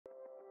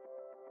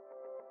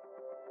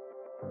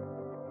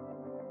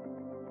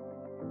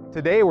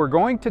Today we're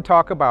going to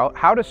talk about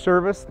how to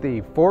service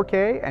the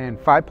 4K and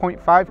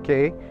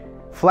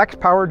 5.5K flex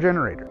power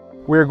generator.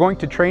 We're going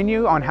to train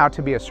you on how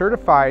to be a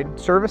certified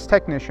service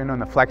technician on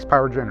the flex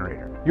power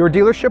generator. Your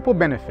dealership will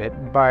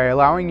benefit by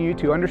allowing you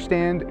to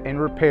understand and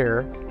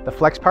repair the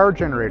flex power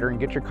generator and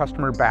get your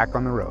customer back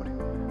on the road.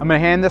 I'm going to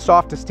hand this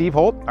off to Steve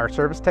Holt, our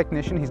service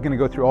technician. He's going to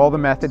go through all the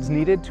methods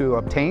needed to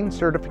obtain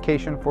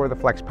certification for the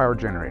flex power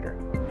generator.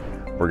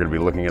 We're going to be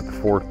looking at the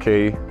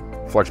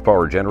 4K flex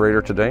power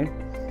generator today.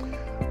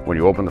 When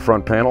you open the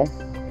front panel,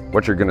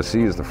 what you're going to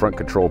see is the front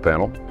control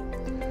panel.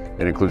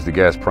 It includes the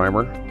gas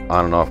primer,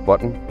 on and off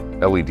button,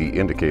 LED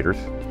indicators,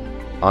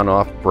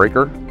 on-off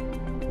breaker,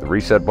 the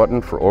reset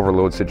button for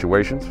overload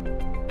situations.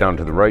 Down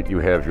to the right you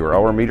have your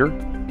hour meter.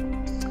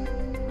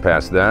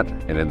 Past that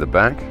and in the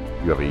back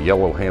you have a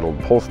yellow handled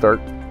pull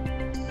start.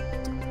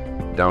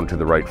 Down to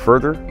the right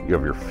further you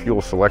have your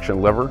fuel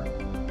selection lever,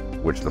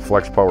 which the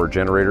flex power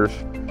generators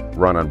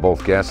run on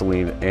both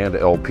gasoline and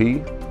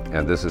LP,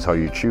 and this is how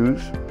you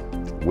choose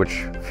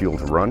which fuel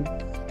to run.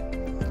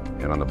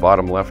 And on the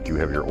bottom left you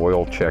have your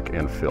oil check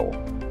and fill.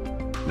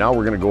 Now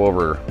we're going to go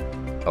over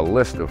a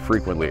list of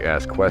frequently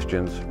asked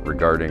questions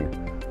regarding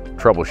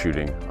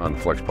troubleshooting on the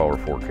flex power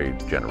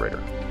 4K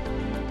generator.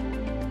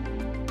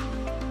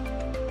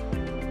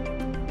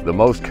 The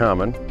most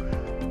common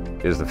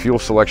is the fuel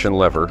selection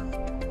lever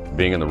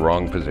being in the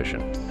wrong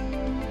position.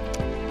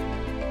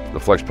 The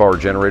flex power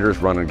generators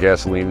run on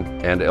gasoline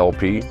and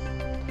LP,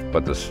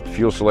 but the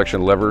fuel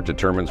selection lever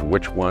determines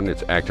which one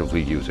it's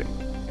actively using.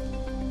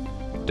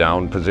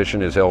 Down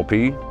position is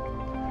LP,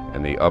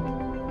 and the up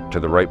to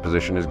the right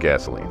position is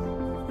gasoline.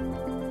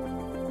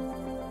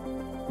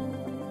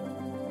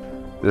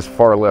 This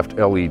far left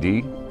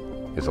LED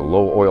is a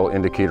low oil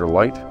indicator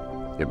light.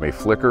 It may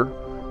flicker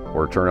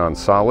or turn on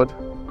solid.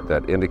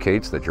 That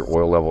indicates that your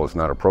oil level is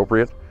not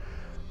appropriate,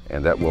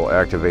 and that will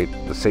activate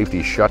the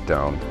safety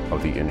shutdown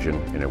of the engine,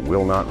 and it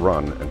will not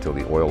run until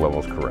the oil level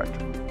is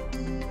correct.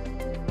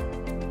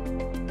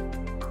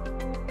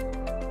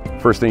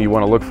 First thing you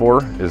want to look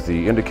for is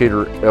the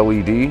indicator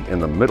LED in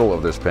the middle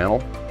of this panel.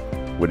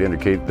 Would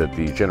indicate that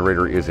the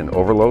generator is in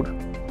overload.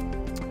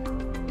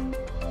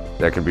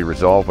 That can be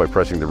resolved by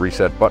pressing the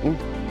reset button.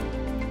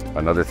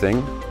 Another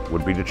thing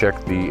would be to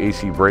check the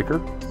AC breaker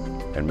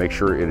and make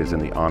sure it is in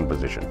the on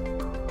position.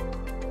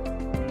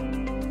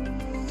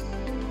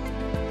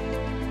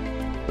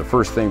 The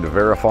first thing to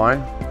verify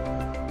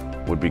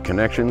would be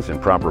connections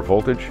and proper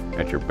voltage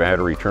at your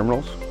battery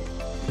terminals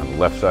on the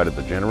left side of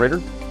the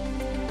generator.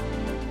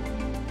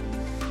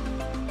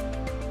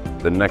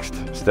 The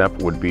next step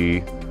would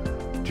be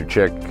to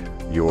check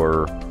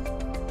your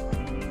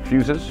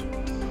fuses,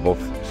 both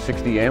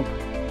 60 amp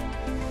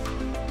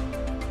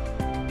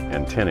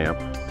and 10 amp,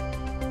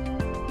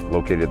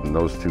 located in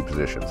those two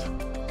positions.